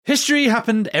History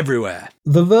happened everywhere.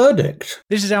 The verdict.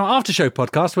 This is our after-show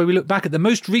podcast where we look back at the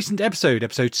most recent episode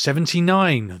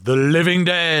 79, The Living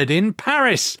Dead in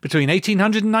Paris, between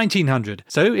 1800 and 1900.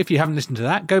 So if you haven't listened to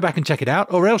that, go back and check it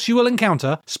out, or else you will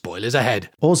encounter spoilers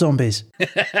ahead. Or zombies.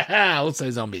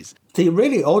 Also zombies. The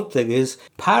really odd thing is,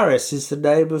 Paris is the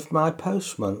name of my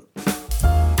postman.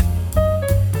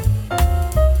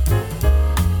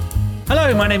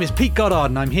 Hello, my name is Pete Goddard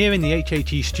and I'm here in the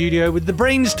HAT studio with the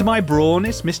brains to my brawn.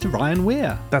 It's Mr. Ryan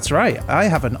Weir. That's right, I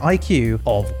have an IQ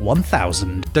of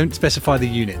 1,000. Don't specify the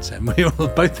units and we'll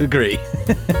both agree.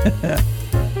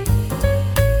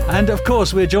 And of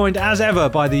course we're joined as ever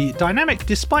by the dynamic,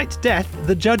 despite death,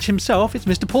 the judge himself. It's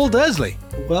Mr. Paul Dursley.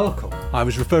 Welcome. I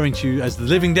was referring to you as the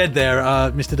Living Dead there,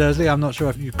 Mr. Dursley. I'm not sure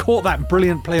if you caught that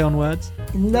brilliant play on words.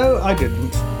 No, I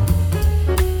didn't.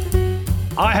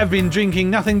 I have been drinking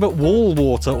nothing but wall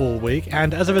water all week,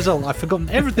 and as a result, I've forgotten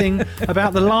everything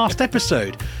about the last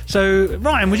episode. So,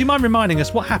 Ryan, would you mind reminding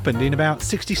us what happened in about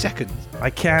 60 seconds? I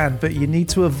can, but you need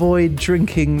to avoid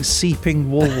drinking seeping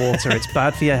wall water. It's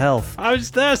bad for your health. I was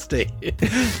thirsty.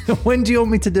 When do you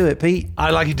want me to do it, Pete?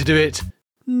 I'd like you to do it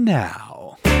now.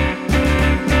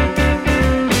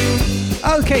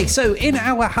 Okay, so in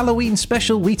our Halloween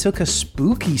special, we took a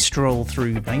spooky stroll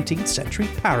through 19th century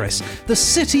Paris, the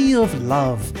city of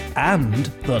love, and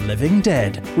the living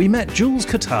dead. We met Jules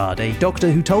Cotard, a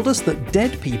doctor who told us that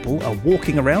dead people are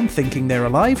walking around thinking they're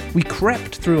alive. We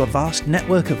crept through a vast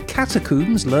network of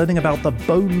catacombs, learning about the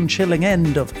bone-chilling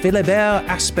end of Philibert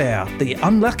Asper, the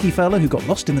unlucky fella who got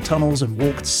lost in the tunnels and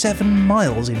walked 7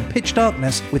 miles in pitch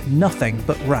darkness with nothing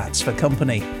but rats for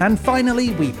company. And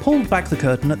finally, we pulled back the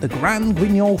curtain at the Grand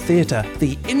Guignol Theatre,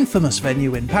 the infamous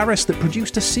venue in Paris that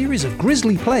produced a series of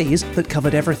grisly plays that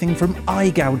covered everything from eye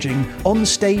gouging,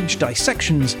 on-stage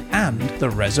dissections, and the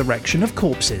resurrection of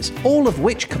corpses, all of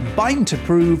which combined to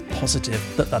prove positive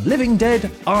that the living dead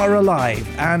are alive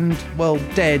and, well,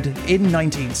 dead in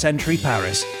 19th century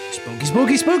Paris. Spooky,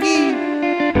 spooky, spooky!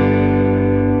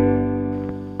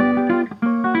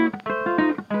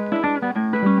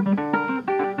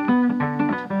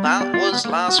 That was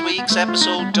last week's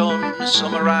episode done,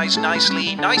 summarised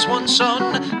nicely. Nice one,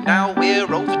 son. Now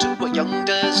we're over to a young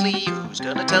Dursley, who's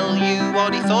gonna tell you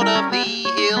what he thought of thee.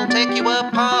 He'll take you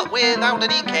apart without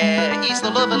any care. He's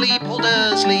the lovely Paul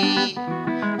Dursley.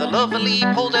 The lovely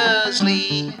Paul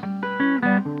Dursley.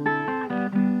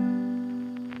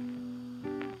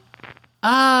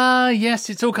 Ah,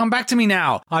 yes, it's all come back to me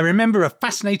now. I remember a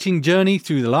fascinating journey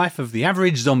through the life of the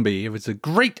average zombie. It was a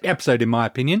great episode in my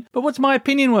opinion, but what's my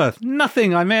opinion worth?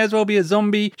 Nothing. I may as well be a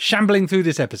zombie shambling through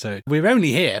this episode. We're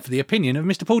only here for the opinion of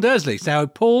Mr. Paul Dursley. So,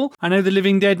 Paul, I know The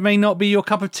Living Dead may not be your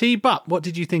cup of tea, but what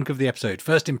did you think of the episode?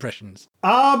 First impressions.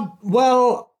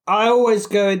 Well, I always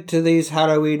go into these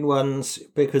Halloween ones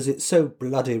because it's so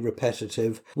bloody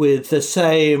repetitive with the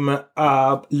same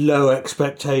low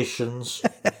expectations.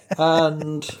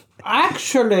 And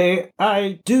actually,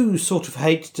 I do sort of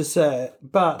hate to say it,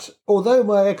 but although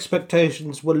my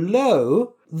expectations were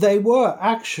low, they were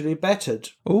actually bettered.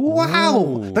 Wow!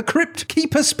 Ooh. The Crypt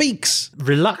Keeper speaks!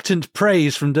 Reluctant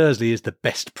praise from Dursley is the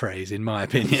best praise, in my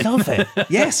opinion. Love it.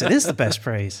 Yes, it is the best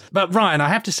praise. But Ryan, I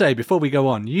have to say, before we go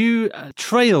on, you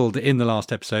trailed in the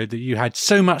last episode that you had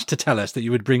so much to tell us that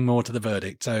you would bring more to the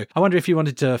verdict. So I wonder if you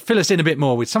wanted to fill us in a bit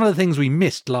more with some of the things we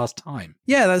missed last time.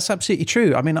 Yeah, that's absolutely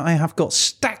true. I mean, I have got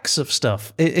stacks of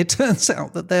stuff. It turns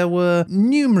out that there were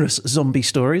numerous zombie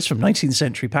stories from 19th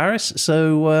century Paris.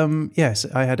 So, yes,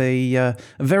 I had a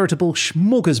veritable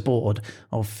smorgasbord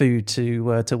of food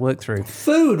to work through.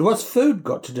 Food? What's food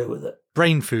got to do with it?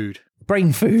 Brain food.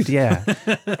 Brain food, yeah.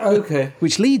 Okay.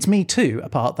 Which leads me to a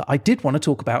part that I did want to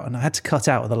talk about and I had to cut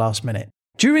out at the last minute.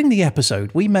 During the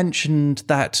episode, we mentioned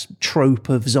that trope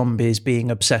of zombies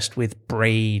being obsessed with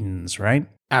brains, right?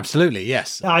 Absolutely,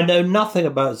 yes. I know nothing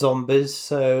about zombies,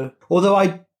 so... Although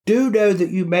I do know that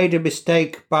you made a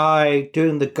mistake by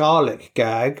doing the garlic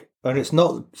gag, and it's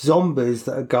not zombies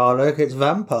that are garlic, it's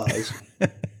vampires.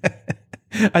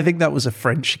 I think that was a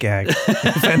French gag,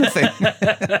 if anything.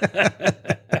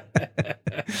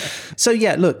 So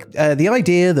yeah, look, the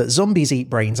idea that zombies eat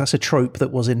brains, that's a trope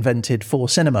that was invented for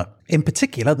cinema. In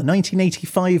particular, the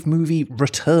 1985 movie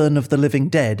Return of the Living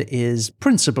Dead is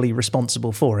principally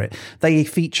responsible for it. They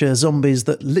feature zombies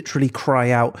that literally cry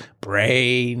out,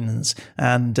 brains.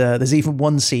 And there's even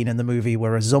one scene in the movie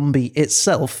where a zombie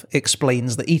itself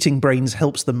explains that eating brains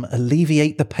helps them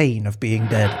alleviate the pain of being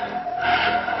dead.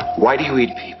 Why do you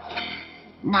eat people?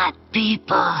 Not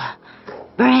people.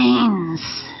 Brains.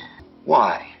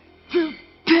 Why? The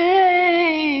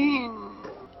pain.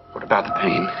 What about the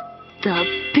pain?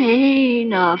 The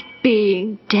pain of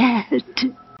being dead.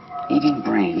 Eating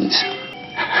brains.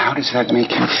 How does that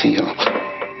make you feel?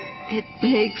 It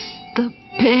makes the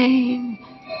pain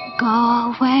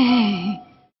go away.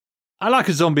 I like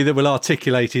a zombie that will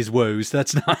articulate his woes.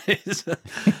 That's nice.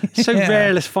 So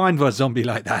rare, let's find one zombie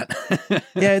like that.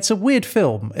 Yeah, it's a weird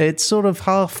film. It's sort of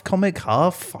half comic,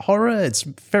 half horror. It's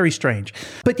very strange.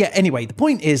 But yeah, anyway, the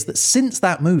point is that since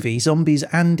that movie, zombies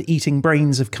and eating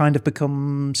brains have kind of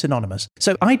become synonymous.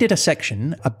 So I did a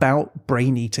section about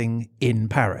brain eating in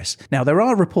Paris. Now, there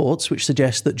are reports which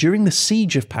suggest that during the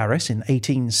siege of Paris in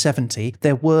 1870,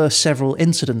 there were several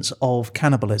incidents of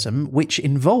cannibalism which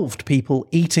involved people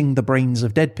eating the brains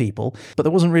of dead people, but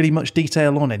there wasn't really much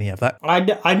detail on any of that.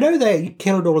 I know they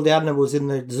killed all the animals in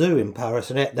the zoo in Paris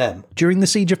and ate them. During the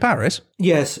siege of Paris?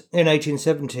 Yes, in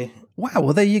 1870. Wow,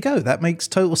 well, there you go. That makes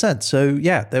total sense. So,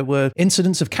 yeah, there were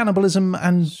incidents of cannibalism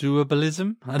and...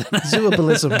 Zoobalism? I don't know.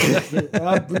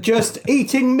 Zoobalism. Just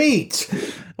eating meat.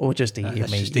 Or just eating meat.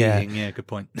 Just eating, yeah, good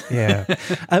point. Yeah.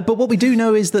 But what we do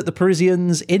know is that the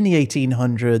Parisians in the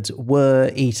 1800s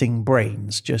were eating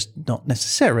brains, just not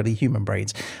necessarily human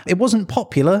brains. It wasn't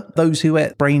popular. Those who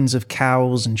ate brains of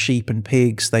cows and sheep and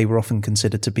pigs, they were often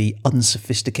considered to be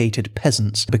unsophisticated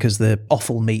peasants because the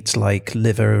offal meats like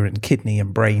liver and kidney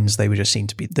and brains, they were just seen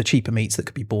to be the cheaper meats that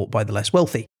could be bought by the less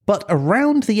wealthy. But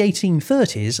around the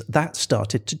 1830s, that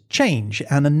started to change,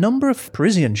 and a number of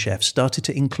Parisian chefs started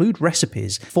to include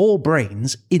recipes for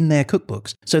brains in their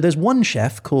cookbooks. So there's one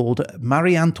chef called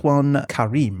Marie-Antoine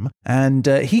Carême, and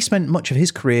he spent much of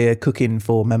his career cooking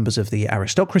for members of the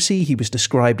aristocracy. He was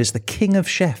described as the king of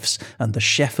chefs and the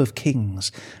chef of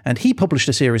kings. And he published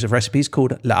a series of recipes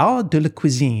called L'Art de la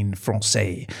Cuisine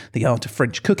Française, the art of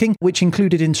French cooking, which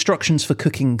included instructions for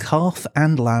cooking calf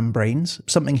and lamb brains,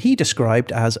 something he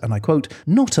described as, and I quote,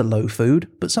 not a low food,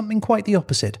 but something quite the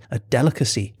opposite, a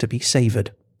delicacy to be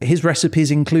savoured. His recipes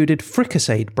included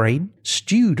fricasseed brain,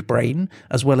 stewed brain,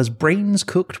 as well as brains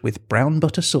cooked with brown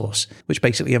butter sauce, which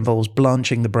basically involves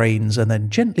blanching the brains and then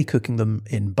gently cooking them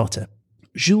in butter.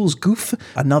 Jules Gouff,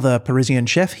 another Parisian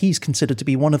chef, he's considered to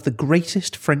be one of the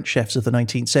greatest French chefs of the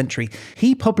 19th century.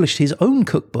 He published his own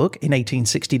cookbook in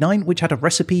 1869, which had a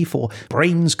recipe for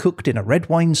brains cooked in a red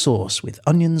wine sauce with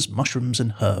onions, mushrooms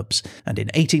and herbs. And in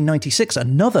 1896,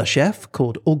 another chef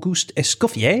called Auguste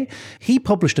Escoffier, he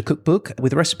published a cookbook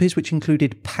with recipes which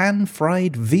included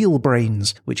pan-fried veal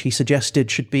brains, which he suggested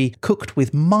should be cooked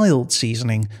with mild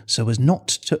seasoning so as not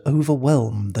to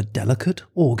overwhelm the delicate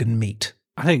organ meat.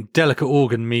 I think delicate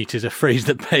organ meat is a phrase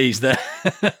that pays there.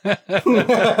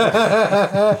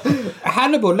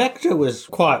 Hannibal Lecter was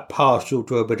quite partial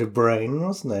to a bit of brain,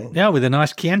 wasn't he? Yeah, with a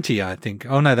nice Chianti, I think.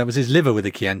 Oh no, that was his liver with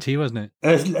a Chianti, wasn't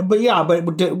it?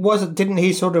 But didn't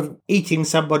he sort of eating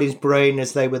somebody's brain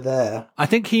as they were there? I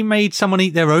think he made someone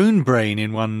eat their own brain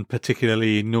in one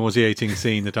particularly nauseating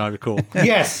scene that I recall.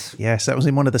 Yes. Yes, that was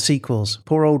in one of the sequels.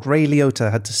 Poor old Ray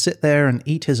Liotta had to sit there and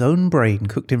eat his own brain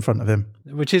cooked in front of him.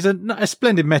 Which is a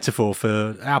splendid metaphor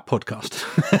for our podcast.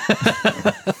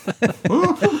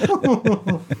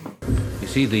 You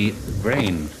see, the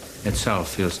brain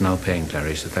itself feels no pain,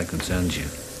 Clarice, if that concerns you.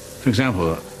 For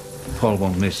example, Paul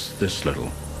won't miss this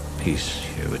little piece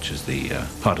here, which is the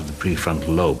part of the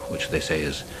prefrontal lobe, which they say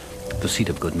is the seat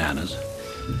of good manners.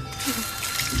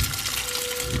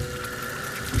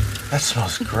 That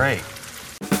smells great.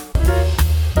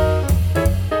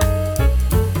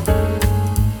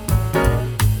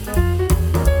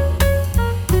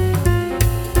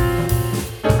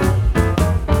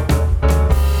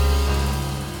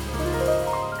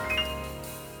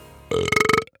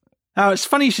 Now, it's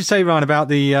funny you should say, Ryan, about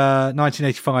the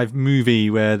 1985 movie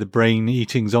where the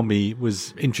brain-eating zombie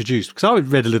was introduced, because I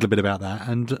read a little bit about that,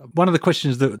 and one of the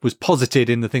questions that was posited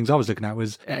in the things I was looking at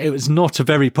was, it was not a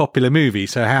very popular movie,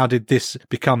 so how did this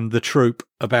become the trope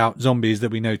about zombies that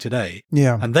we know today?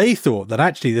 Yeah. And they thought that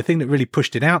actually the thing that really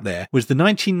pushed it out there was the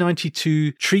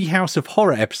 1992 Treehouse of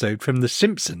Horror episode from The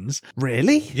Simpsons.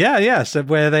 Really? Yeah. So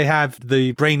where they have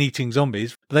the brain-eating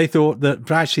zombies, they thought that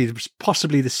actually it was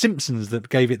possibly The Simpsons that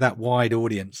gave it that wide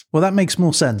audience. Well, that makes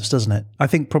more sense, doesn't it? I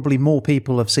think probably more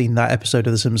people have seen that episode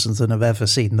of The Simpsons than have ever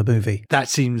seen the movie. That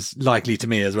seems likely to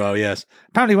me as well, yes.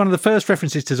 Apparently one of the first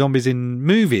references to zombies in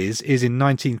movies is in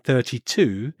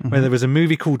 1932, where there was a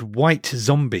movie called White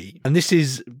Zombie. And this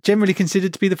is generally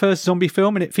considered to be the first zombie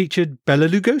film, and it featured Bela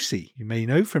Lugosi, you may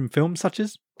know from films such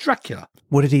as Dracula.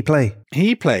 What did he play?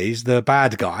 He plays the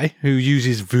bad guy who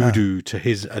uses voodoo to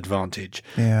his advantage.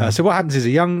 Yeah. So what happens is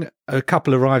a young a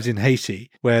couple arrives in Haiti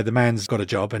where the man's got a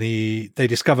job, and they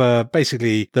discover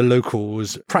basically the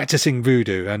locals practicing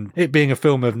voodoo. And it being a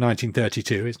film of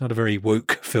 1932, it's not a very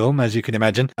woke film, as you can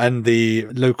imagine. And the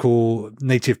local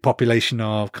native population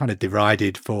are kind of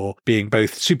derided for being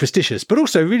both superstitious, but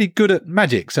also really good at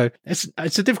magic. So it's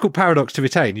a difficult paradox to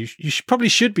retain. You probably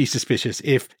should be suspicious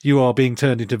if you are being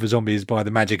turned into zombies by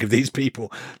the magic of these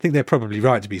people. I think they're probably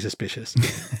right to be suspicious.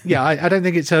 Yeah, I don't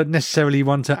think it's necessarily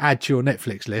one to add to your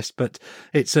Netflix list, but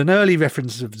it's an early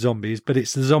reference of zombies, but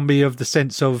it's the zombie of the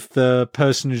sense of the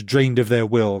person who's drained of their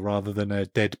will rather than a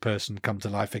dead person come to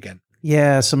life again.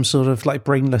 Yeah, some sort of like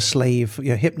brainless slave,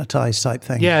 hypnotized type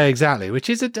thing. Yeah, exactly, which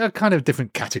is a kind of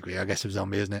different category, I guess, of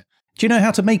zombie, isn't it? Do you know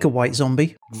how to make a white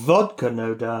zombie? Vodka,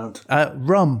 no doubt.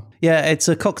 Rum. Yeah, it's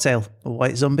a cocktail, a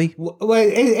white zombie. Well,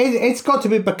 it's got to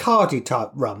be Bacardi type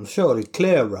rum, surely,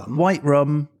 clear rum. White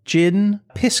rum, gin,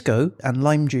 pisco, and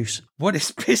lime juice. What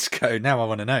is pisco? Now I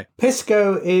want to know.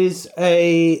 Pisco is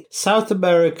a South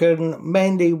American,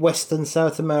 mainly Western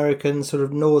South American, sort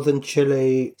of northern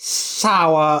Chile,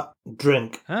 sour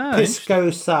drink.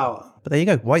 Pisco sour. But there you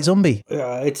go, white zombie.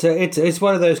 Yeah, it's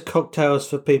one of those cocktails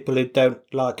for people who don't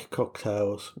like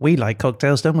cocktails. We like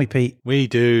cocktails, don't we, Pete? We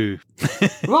do.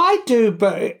 Well, I do,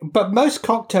 but most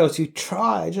cocktails you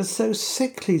try are just so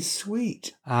sickly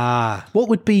sweet. Ah. What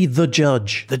would be the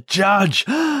judge? The judge.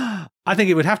 I think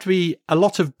it would have to be a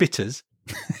lot of bitters.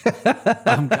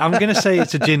 I'm going to say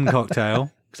it's a gin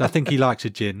cocktail because I think he likes a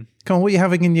gin. Come on, what are you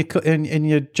having in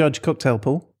your judge cocktail,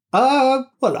 Paul?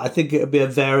 Well, I think it would be a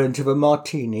variant of a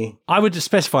martini. I would just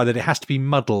specify that it has to be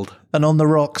muddled. And on the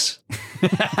rocks.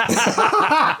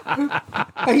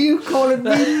 Are you calling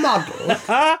me muddled?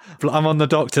 I'm on the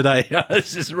dock today.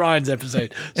 This is Ryan's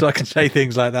episode, so I can say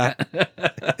things like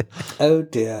that. Oh,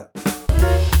 dear.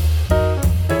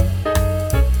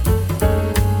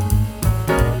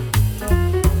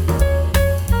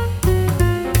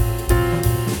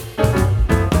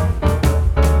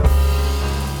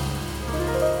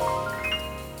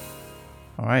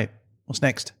 All right. What's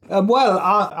next? Well,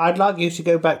 I'd like you to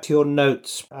go back to your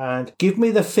notes and give me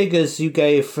the figures you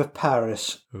gave for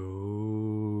Paris.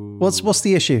 Ooh. What's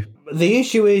the issue? The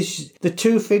issue is the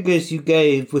two figures you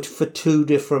gave were for two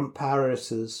different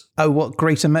Parises. Oh, what,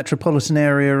 greater metropolitan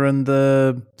area and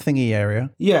the thingy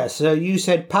area? Yeah, so you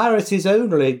said Paris is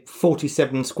only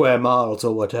 47 square miles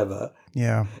or whatever.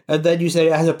 Yeah. And then you said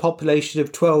it has a population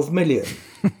of 12 million.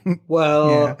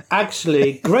 Well,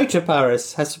 actually, Greater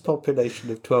Paris has a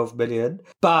population of 12 million,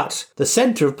 but the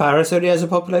centre of Paris only has a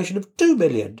population of 2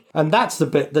 million. And that's the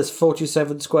bit that's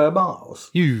 47 square miles.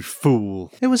 You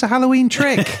fool. It was a Halloween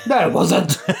trick. No, it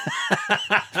wasn't.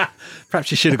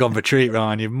 Perhaps you should have gone for treat,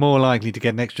 Ryan. You're more likely to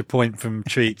get an extra point from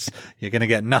treats. You're going to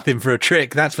get nothing for a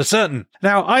trick, that's for certain.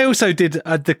 Now, I also did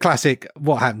the classic,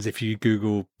 what happens if you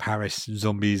Google Paris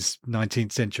zombies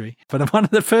 19th century? But one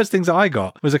of the first things I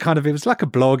got was it was like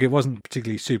a blog. It wasn't a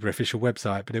particularly super official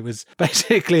website, but it was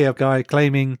basically a guy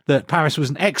claiming that Paris was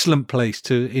an excellent place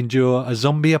to endure a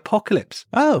zombie apocalypse.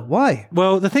 Oh, why?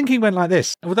 Well, the thinking went like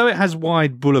this. Although it has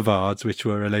wide boulevards, which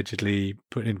were allegedly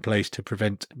put in place to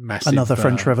prevent massive... Another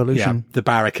French Revolution. The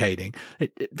barricading.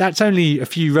 That's only a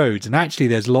few roads, and actually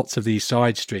there's lots of these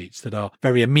side streets that are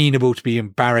very amenable to being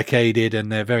barricaded,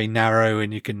 and they're very narrow,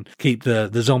 and you can keep the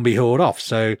zombie horde off.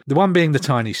 So the one being the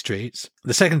tiny streets.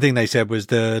 The second thing they said was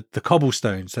the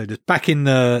cobblestones. So back in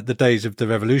the days of the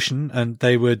revolution, and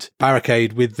they would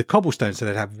barricade with the cobblestones. So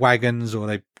they'd have wagons, or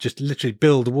they just literally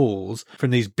build walls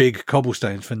from these big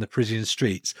cobblestones from the Parisian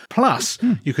streets. Plus,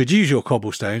 you could use your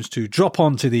cobblestones to drop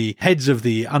onto the heads of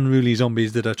the unruly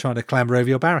zombies that are trying to clamber over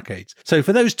your barricades. So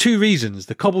for those two reasons,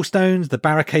 the cobblestones, the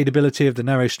barricadability of the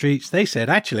narrow streets, they said,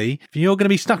 actually, if you're going to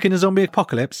be stuck in a zombie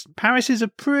apocalypse, Paris is a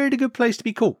pretty good place to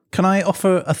be cool. Can I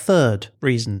offer a third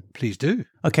reason? Please do.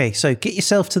 Okay, so get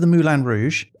yourself to the Moulin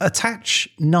Rouge, attach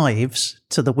knives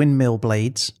to the windmill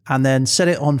blades, and then set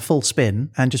it on full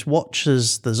spin, and just watch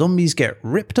as the zombies get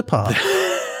ripped apart.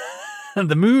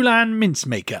 The Moulin mince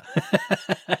maker.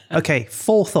 Okay,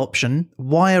 fourth option,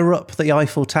 wire up the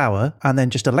Eiffel Tower and then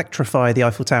just electrify the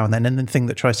Eiffel Tower, and then anything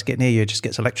that tries to get near you just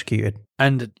gets electrocuted.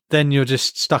 And then you're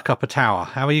just stuck up a tower.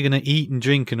 How are you going to eat and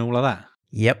drink and all of that?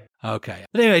 Yep. Okay.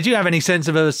 But anyway, do you have any sense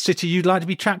of a city you'd like to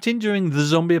be trapped in during the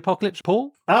zombie apocalypse,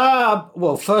 Paul?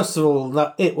 Well, first of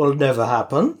all, it will never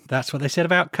happen. That's what they said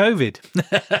about COVID.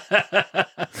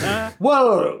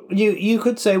 Well, you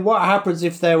could say, what happens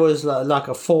if there was like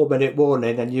a 4-minute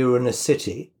warning and you were in a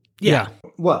city? Yeah.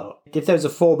 Well, if there's a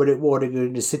 4-minute warning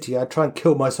in the city, I'd try and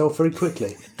kill myself very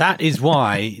quickly. That is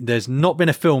why there's not been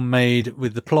a film made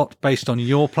with the plot based on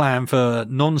your plan for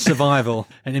non-survival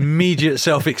and immediate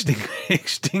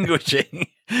self-extinguishing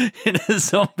in a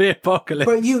zombie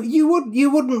apocalypse. But you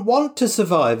wouldn't want to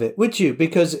survive it, would you?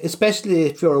 Because especially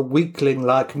if you're a weakling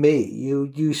like me,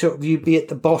 you'd be at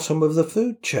the bottom of the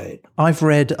food chain. I've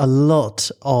read a lot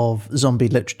of zombie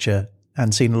literature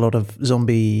and seen a lot of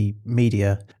zombie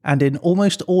media. And in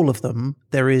almost all of them,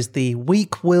 there is the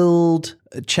weak-willed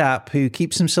chap who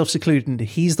keeps himself secluded, and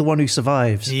he's the one who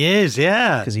survives. He is,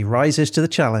 yeah. Because he rises to the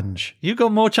challenge. You've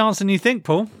got more chance than you think,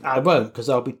 Paul. I won't, because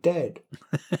I'll be dead.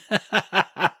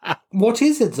 What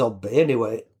is a zombie,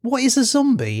 anyway? What is a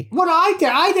zombie? Well,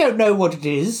 I don't know what it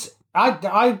is.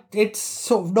 It's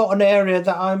sort of not an area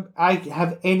that I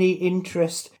have any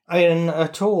interest in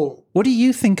at all. What do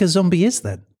you think a zombie is,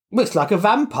 then? Well, it's like a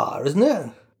vampire, isn't it?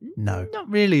 No. Not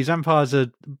really. Vampires are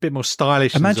a bit more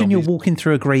stylish. Imagine than you're zombies. walking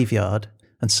through a graveyard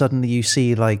and suddenly you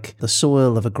see like the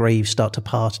soil of a grave start to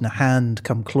part and a hand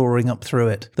come clawing up through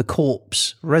it. The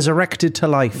corpse resurrected to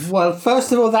life. Well,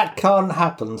 first of all, that can't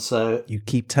happen, so... You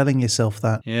keep telling yourself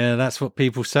that. Yeah, that's what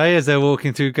people say as they're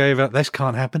walking through graveyard. This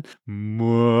can't happen.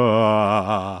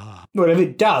 Mwah. Well, if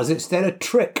it does, it's then a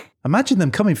trick. Imagine them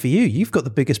coming for you. You've got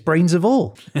the biggest brains of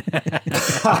all.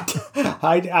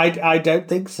 I don't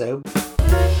think so.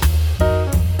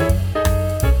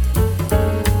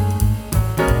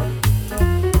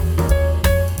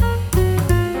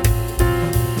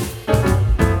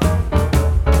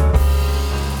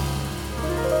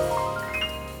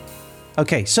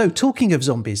 Okay, so talking of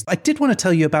zombies, I did want to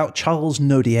tell you about Charles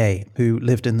Nodier, who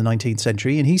lived in the 19th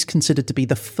century, and he's considered to be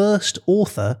the first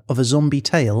author of a zombie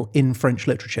tale in French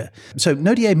literature. So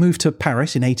Nodier moved to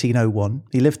Paris in 1801.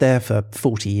 He lived there for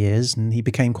 40 years, and he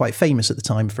became quite famous at the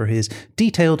time for his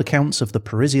detailed accounts of the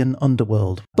Parisian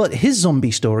underworld. But his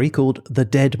zombie story, called The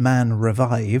Dead Man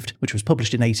Revived, which was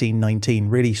published in 1819,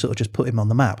 really sort of just put him on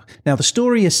the map. Now, the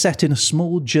story is set in a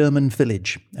small German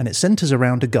village, and it centres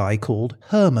around a guy called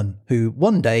Herman, who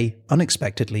one day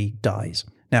unexpectedly dies.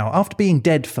 Now, after being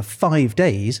dead for 5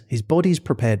 days, his body's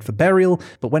prepared for burial,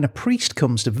 but when a priest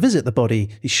comes to visit the body,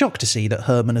 he's shocked to see that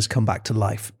Herman has come back to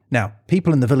life. Now,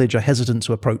 people in the village are hesitant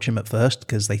to approach him at first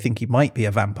because they think he might be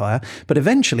a vampire, but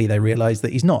eventually they realise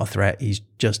that he's not a threat, he's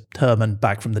just Herman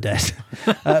back from the dead.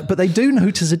 But they do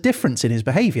notice a difference in his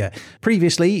behaviour.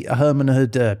 Previously, Herman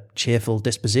had a cheerful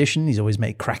disposition, he's always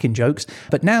made cracking jokes,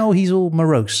 but now he's all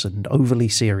morose and overly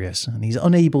serious, and he's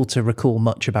unable to recall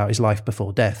much about his life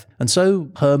before death. And so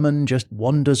Herman just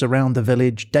wanders around the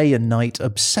village day and night,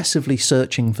 obsessively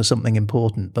searching for something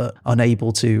important, but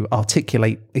unable to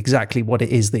articulate exactly what it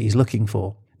is that he's looking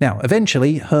for. Now,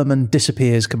 eventually, Herman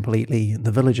disappears completely.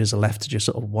 The villagers are left to just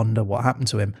sort of wonder what happened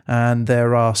to him. And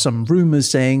there are some rumours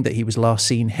saying that he was last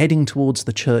seen heading towards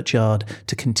the churchyard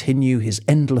to continue his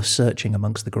endless searching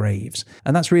amongst the graves.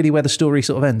 And that's really where the story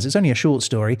sort of ends. It's only a short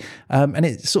story, and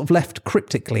it's sort of left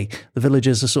cryptically. The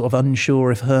villagers are sort of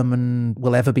unsure if Herman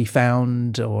will ever be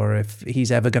found, or if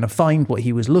he's ever going to find what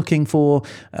he was looking for,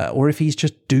 or if he's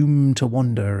just doomed to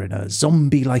wander in a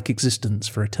zombie-like existence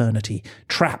for eternity,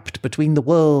 trapped between the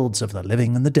worlds of the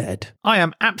living and the dead. I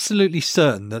am absolutely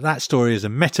certain that story is a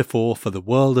metaphor for the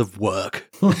world of work.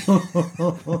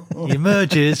 He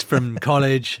emerges from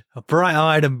college,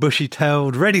 bright-eyed and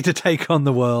bushy-tailed, ready to take on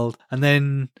the world, and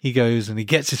then he goes and he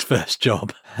gets his first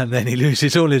job, and then he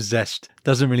loses all his zest,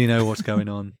 doesn't really know what's going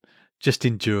on, just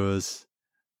endures.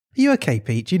 Are you okay,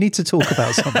 Pete? Do you need to talk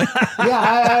about something?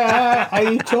 Yeah,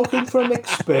 are you talking from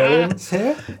experience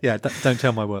here? Yeah, don't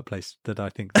tell my workplace that I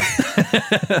think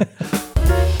that.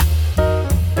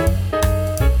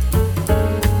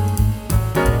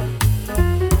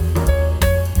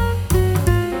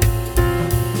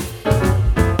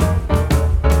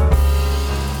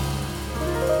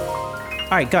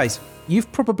 All right, guys, you've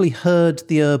probably heard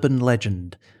the urban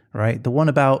legend, right? The one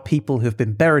about people who've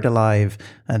been buried alive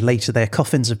and later their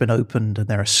coffins have been opened and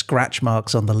there are scratch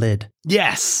marks on the lid.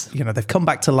 Yes! You know, they've come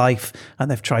back to life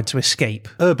and they've tried to escape.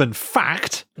 Urban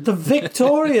fact. The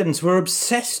Victorians were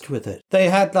obsessed with it. They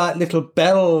had like little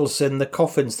bells in the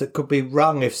coffins that could be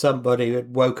rung if somebody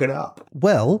had woken up.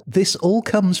 Well, this all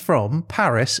comes from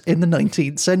Paris in the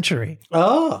 19th century.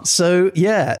 Ah. So,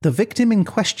 yeah, the victim in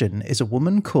question is a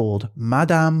woman called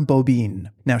Madame Bobine.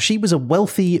 Now, she was a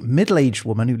wealthy, middle-aged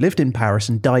woman who lived in Paris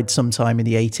and died sometime in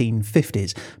the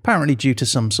 1850s, apparently due to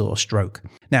some sort of stroke.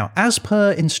 Now, as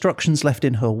per instructions left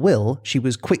in her will, she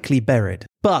was quickly buried.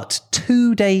 But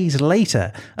 2 days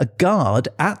later, a guard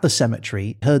at the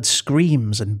cemetery heard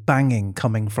screams and banging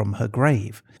coming from her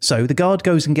grave. So the guard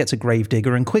goes and gets a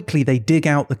gravedigger, and quickly they dig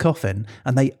out the coffin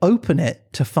and they open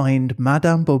it to find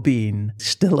Madame Bobine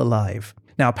still alive.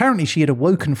 Now, apparently she had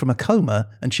awoken from a coma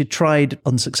and she'd tried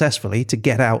unsuccessfully to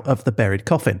get out of the buried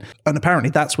coffin. And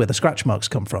apparently that's where the scratch marks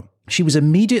come from. She was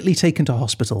immediately taken to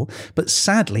hospital, but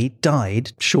sadly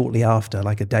died shortly after,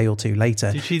 like a day or two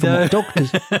later. Did she though?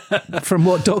 From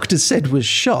what doctors said was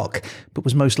shock, but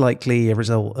was most likely a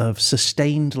result of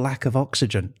sustained lack of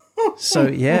oxygen. So,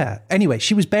 yeah. Anyway,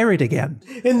 she was buried again.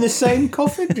 In the same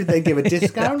coffin? Did they give a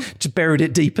discount? Yeah, just buried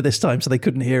it deeper this time so they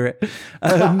couldn't hear it.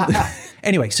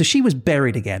 Anyway, so she was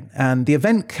buried again. And the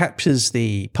event captures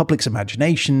the public's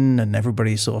imagination, and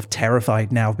everybody's sort of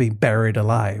terrified now of being buried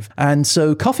alive. And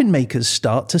so coffin makers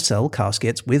start to sell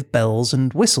caskets with bells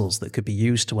and whistles that could be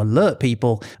used to alert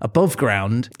people above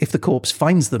ground if the corpse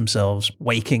finds themselves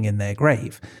waking in their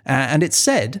grave. And it's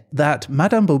said that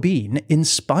Madame Bobine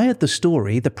inspired the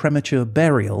story The Premature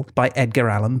Burial by Edgar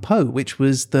Allan Poe, which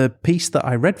was the piece that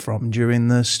I read from during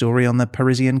the story on the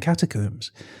Parisian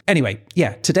catacombs. Anyway,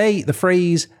 yeah, today the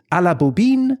phrase à la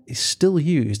Bobine is still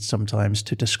used sometimes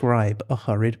to describe a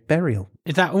hurried burial.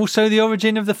 Is that also the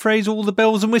origin of the phrase all the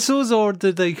bells and whistles, or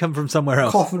did they come from somewhere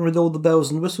else? Coffin with all the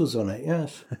bells and whistles on it,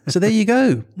 yes. So there you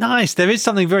go. Nice. There is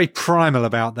something very primal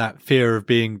about that fear of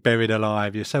being buried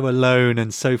alive. You're so alone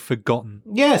and so forgotten.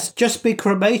 Yes, just be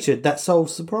cremated. That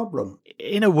solves the problem.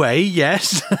 In a way,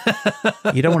 yes.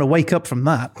 You don't want to wake up from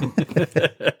that.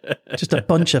 Just a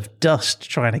bunch of dust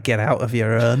trying to get out of your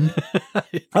urn.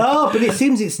 Oh, but it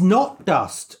seems it's not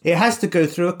dust. It has to go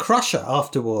through a crusher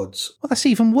afterwards. Well, that's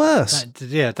even worse.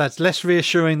 That's less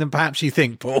reassuring than perhaps you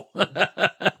think, Paul.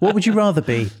 What would you rather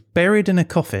be? Buried in a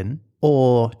coffin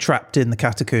or trapped in the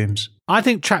catacombs? I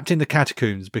think trapped in the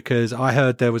catacombs, because I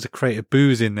heard there was a crate of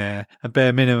booze in there. At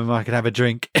bare minimum, I could have a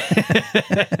drink.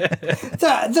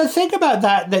 The thing about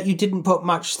that you didn't put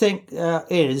much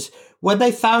is when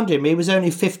they found him, he was only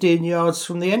 15 yards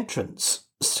from the entrance.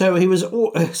 So he was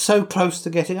so close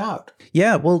to getting out.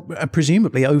 Yeah, well,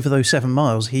 presumably over those 7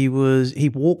 miles, he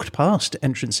walked past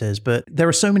entrances, but there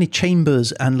are so many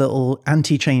chambers and little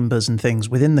antechambers and things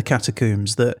within the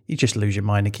catacombs that you just lose your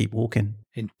mind and keep walking.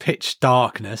 In pitch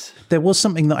darkness. There was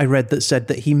something that I read that said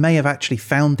that he may have actually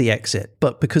found the exit,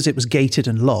 but because it was gated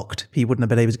and locked, he wouldn't have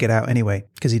been able to get out anyway,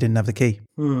 because he didn't have the key.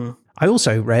 I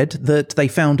also read that they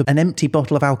found an empty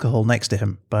bottle of alcohol next to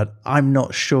him, but I'm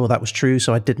not sure that was true,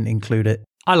 so I didn't include it.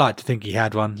 I like to think he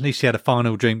had one. At least he had a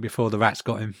final drink before the rats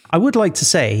got him. I would like to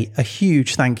say a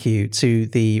huge thank you to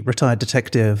the retired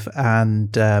detective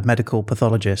and medical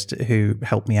pathologist who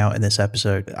helped me out in this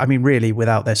episode. I mean, really,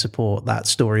 without their support, that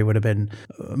story would have been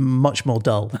much more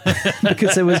dull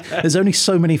because there's only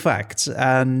so many facts,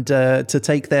 and to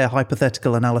take their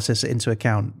hypothetical analysis into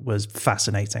account was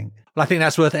fascinating. Well, I think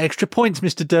that's worth extra points,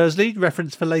 Mr. Dursley.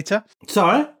 Reference for later.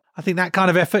 Sorry? I think that kind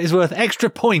of effort is worth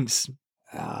extra points.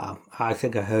 I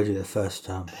think I heard you the first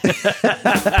time.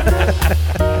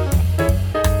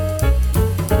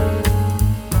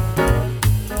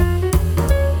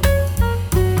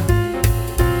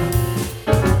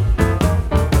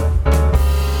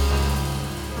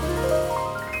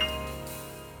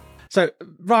 So,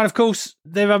 Ryan, of course,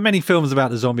 there are many films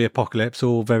about the zombie apocalypse,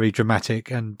 all very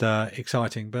dramatic and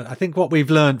exciting. But I think what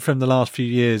we've learned from the last few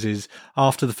years is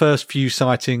after the first few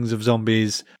sightings of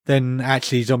zombies, then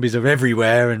actually zombies are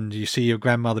everywhere and you see your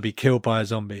grandmother be killed by a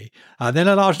zombie. Then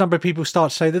a large number of people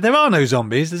start to say that there are no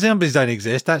zombies. The zombies don't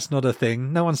exist. That's not a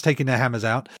thing. No one's taking their hammers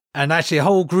out. And actually a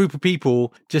whole group of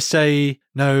people just say,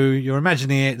 no, you're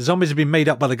imagining it. Zombies have been made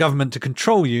up by the government to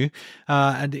control you.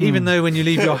 And even though when you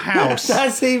leave your house...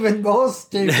 That's even more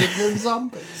stupid than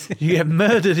zombies. You get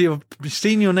murdered, you've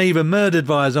seen your neighbour murdered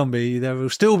by a zombie, there will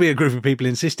still be a group of people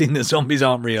insisting that zombies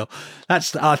aren't real.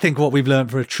 That's, I think, what we've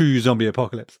learned for a true zombie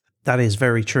apocalypse. That is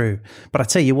very true. But I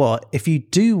tell you what, if you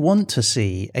do want to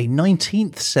see a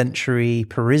 19th century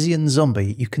Parisian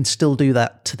zombie, you can still do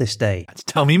that to this day.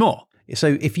 Tell me more.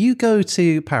 So if you go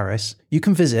to Paris, you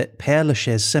can visit Père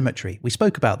Lachaise Cemetery. We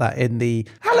spoke about that in the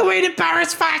Halloween in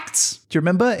Paris Facts. Do you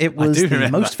remember? It was the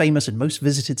most famous and most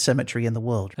visited cemetery in the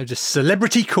world. They're just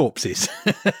celebrity corpses.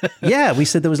 Yeah, we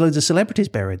said there was loads of celebrities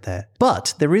buried there.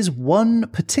 But there is one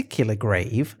particular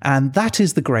grave, and that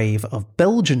is the grave of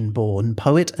Belgian-born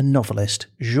poet and novelist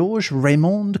Georges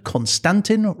Raymond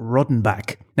Constantin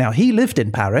Rodenbach. Now, he lived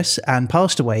in Paris and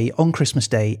passed away on Christmas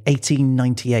Day,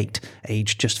 1898,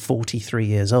 aged just 43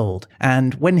 years old.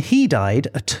 And when he died,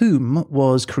 a tomb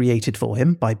was created for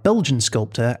him by Belgian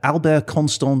sculptor Albert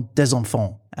Constant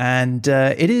Desenfants. And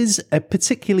it is a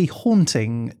particularly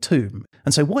haunting tomb.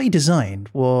 And so what he designed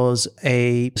was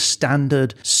a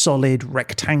standard, solid,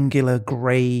 rectangular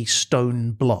grey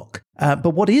stone block.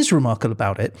 But what is remarkable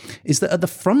about it is that at the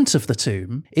front of the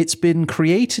tomb, it's been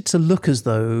created to look as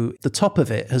though the top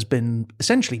of it has been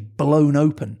essentially blown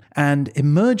open. And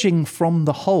emerging from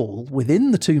the hole within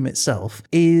the tomb itself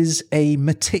is a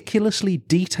meticulously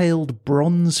detailed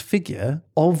bronze figure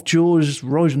of Georges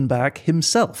Rodenbach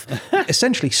himself,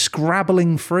 essentially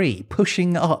scrabbling free,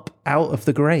 pushing up out of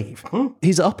the grave.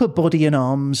 His upper body and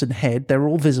arms and head, they're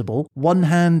all visible. One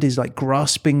hand is like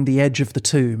grasping the edge of the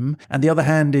tomb, and the other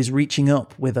hand is reaching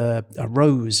up with a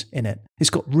rose in it. It's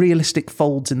got realistic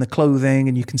folds in the clothing,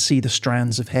 and you can see the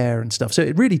strands of hair and stuff. So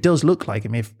it really does look like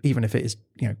him, even if it is,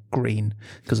 green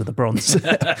because of the bronze.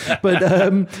 But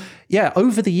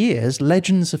over the years,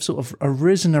 legends have sort of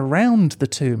arisen around the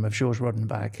tomb of Georges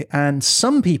Rodenbach, and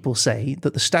some people say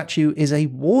that the statue is a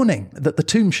warning that the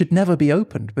tomb should never be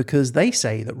opened, because they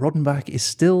say that Rodenbach is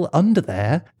still under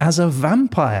there as a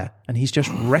vampire, and he's just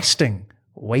resting,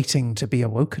 waiting to be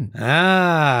awoken.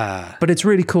 But it's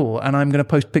really cool, and I'm going to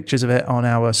post pictures of it on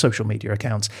our social media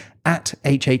accounts at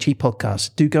HHE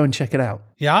Podcast. Do go and check it out.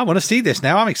 Yeah, I want to see this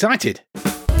now. I'm excited.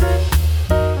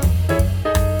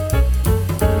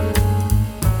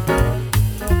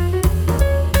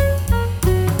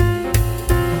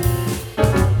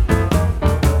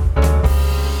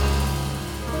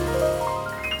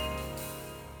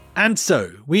 And so,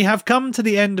 we have come to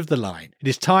the end of the line. It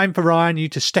is time for Ryan, you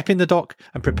to step in the dock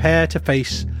and prepare to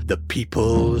face the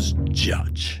people's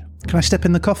judge. Can I step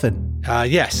in the coffin?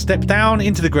 Yes, step down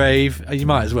into the grave. You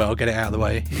might as well get it out of the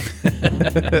way.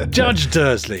 Judge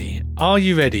Dursley, are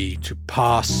you ready to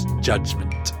pass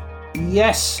judgment?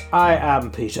 Yes, I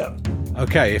am, Peter.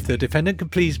 Okay, if the defendant can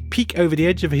please peek over the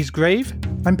edge of his grave.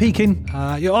 I'm peeking.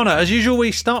 Your Honour, as usual,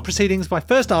 we start proceedings by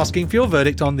first asking for your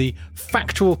verdict on the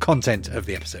factual content of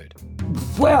the episode.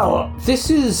 Well,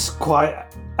 this is quite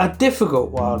a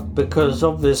difficult one, because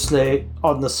obviously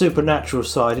on the supernatural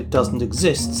side it doesn't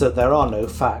exist, so there are no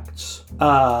facts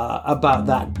about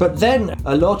that. But then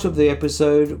a lot of the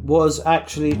episode was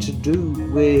actually to do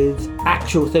with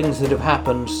actual things that have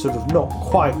happened, sort of not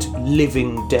quite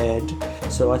living dead.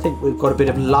 So I think we've got a bit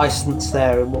of license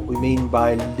there in what we mean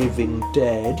by living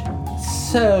dead.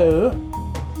 So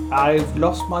I've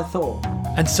lost my thought.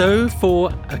 And so for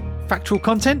factual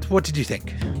content, what did you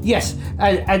think? Yes,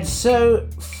 and so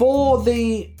for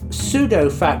the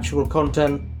pseudo-factual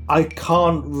content, I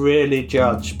can't really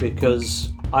judge,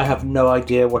 because I have no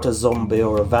idea what a zombie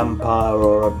or a vampire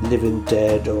or a living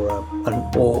dead or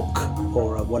an orc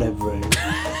or a whatever it is.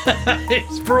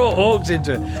 It's brought orcs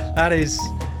into it. That is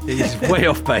way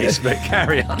off base, but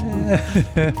carry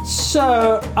on.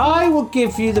 So I will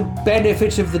give you the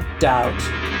benefit of the doubt.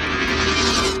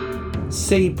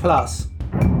 C+.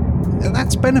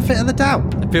 That's benefit of the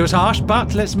doubt. It feels harsh,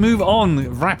 but let's move on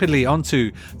rapidly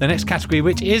onto the next category,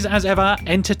 which is, as ever,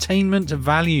 entertainment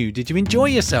value. Did you enjoy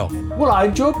yourself? Well, I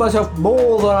enjoyed myself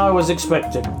more than I was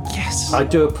expecting. Yes. I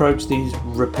do approach these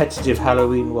repetitive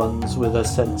Halloween ones with a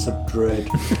sense of dread.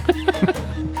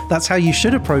 That's how you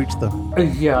should approach them.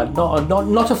 Yeah,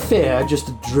 not a fear, just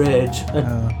a dread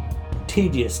and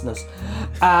tediousness.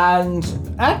 And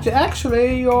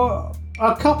actually,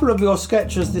 a couple of your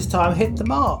sketches this time hit the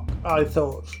mark, I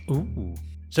thought. Ooh.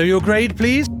 So your grade,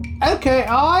 please? Okay,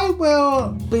 I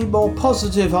will be more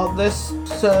positive on this,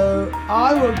 so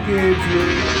I will give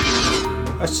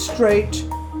you a straight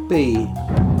B.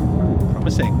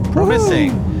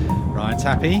 Promising. Ryan's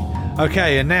happy.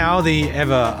 Okay, and now the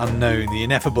ever unknown, the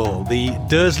ineffable, the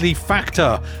Dursley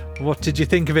factor. What did you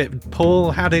think of it,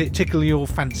 Paul? How did it tickle your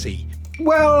fancy?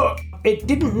 Well, it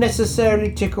didn't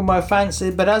necessarily tickle my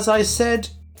fancy, but as I said,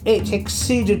 it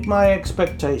exceeded my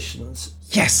expectations.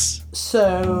 Yes!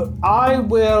 So I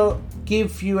will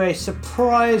give you a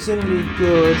surprisingly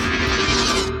good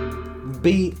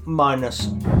B-. B-.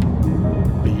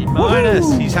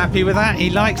 He's happy with that. He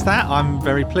likes that. I'm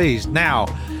very pleased. Now,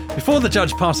 before the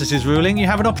judge passes his ruling, you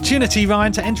have an opportunity,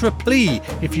 Ryan, to enter a plea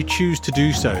if you choose to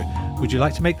do so. Would you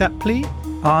like to make that plea?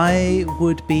 I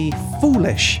would be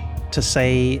foolish to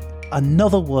say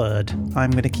another word.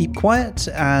 I'm going to keep quiet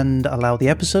and allow the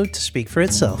episode to speak for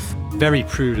itself. Very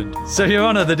prudent. So, Your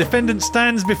Honour, the defendant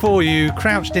stands before you,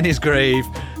 crouched in his grave.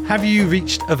 Have you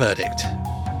reached a verdict?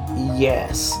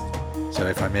 Yes. So,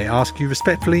 if I may ask you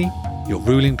respectfully, your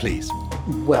ruling, please.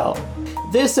 Well,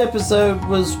 this episode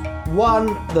was one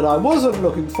that I wasn't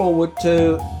looking forward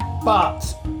to, but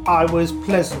I was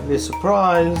pleasantly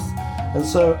surprised. And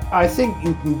so I think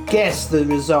you can guess the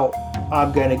result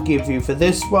I'm going to give you for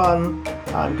this one.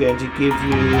 I'm going to give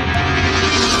you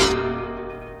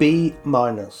B-.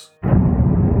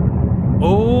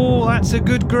 Oh, that's a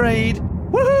good grade.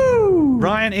 Woohoo!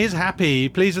 Ryan is happy.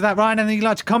 Pleased with that, Ryan? Anything you'd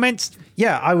like to comment?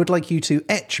 Yeah, I would like you to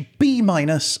etch B-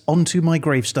 onto my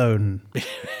gravestone.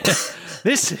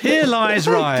 This here lies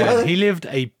Ryan. He lived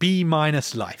a B-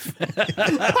 life.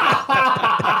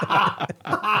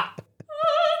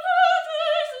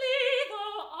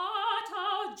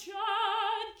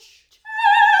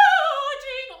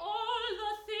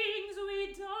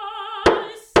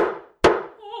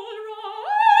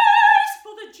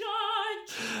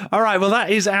 All right, well, that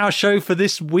is our show for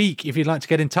this week. If you'd like to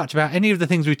get in touch about any of the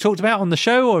things we talked about on the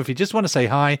show, or if you just want to say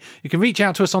hi, you can reach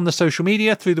out to us on the social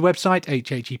media through the website,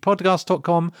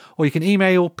 hhepodcast.com, or you can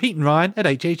email Pete and Ryan at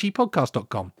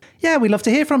hhepodcast.com. Yeah, we love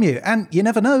to hear from you. And you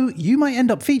never know, you might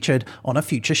end up featured on a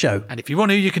future show. And if you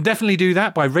want to, you can definitely do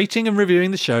that by rating and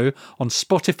reviewing the show on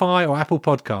Spotify or Apple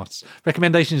Podcasts.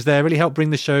 Recommendations there really help bring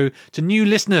the show to new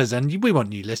listeners. And we want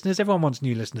new listeners. Everyone wants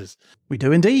new listeners. We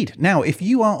do indeed. Now, if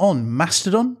you are on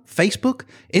Mastodon, Facebook,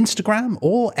 Instagram,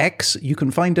 or X, you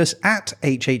can find us at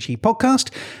HHE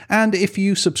Podcast. And if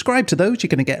you subscribe to those, you're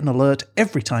going to get an alert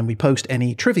every time we post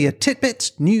any trivia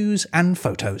tidbits, news, and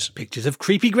photos. Pictures of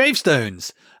creepy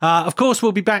gravestones. Of course,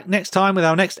 we'll be back next time with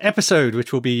our next episode,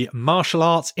 which will be martial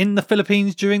arts in the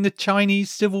Philippines during the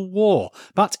Chinese Civil War.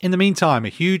 But in the meantime, a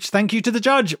huge thank you to the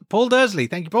judge, Paul Dursley.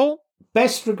 Thank you, Paul.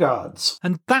 Best regards.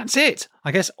 And that's it.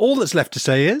 I guess all that's left to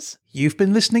say is... You've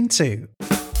been listening to...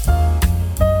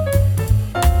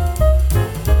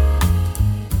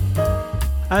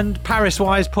 And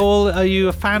Paris-wise, Paul, are you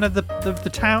a fan of the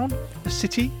town, the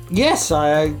city? Yes,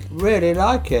 I really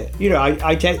like it. You know,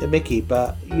 I take the mickey,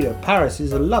 but, you know, Paris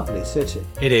is a lovely city.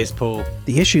 It is, Paul.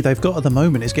 The issue they've got at the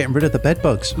moment is getting rid of the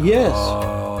bedbugs. Yes.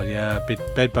 Oh, yeah,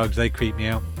 bedbugs, they creep me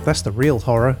out. That's the real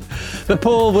horror. But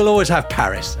Paul will always have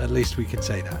Paris. At least we can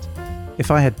say that.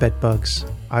 If I had bedbugs,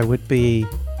 I would be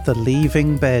the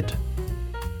leaving bed.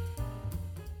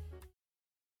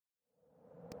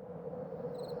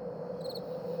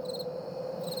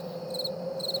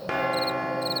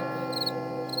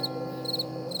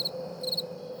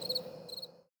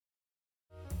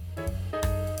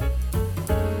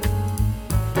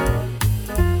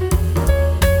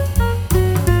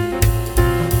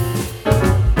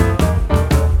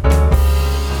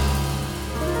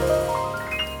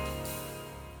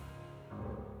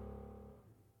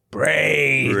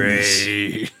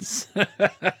 Brains.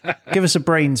 Give us a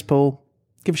brains, Paul.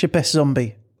 Give us your best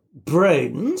zombie.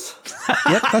 Brains?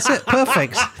 Yep, that's it.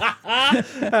 Perfect.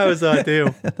 That was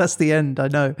ideal. That's the end, I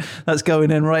know. That's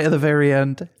going in right at the very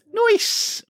end.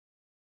 Nice.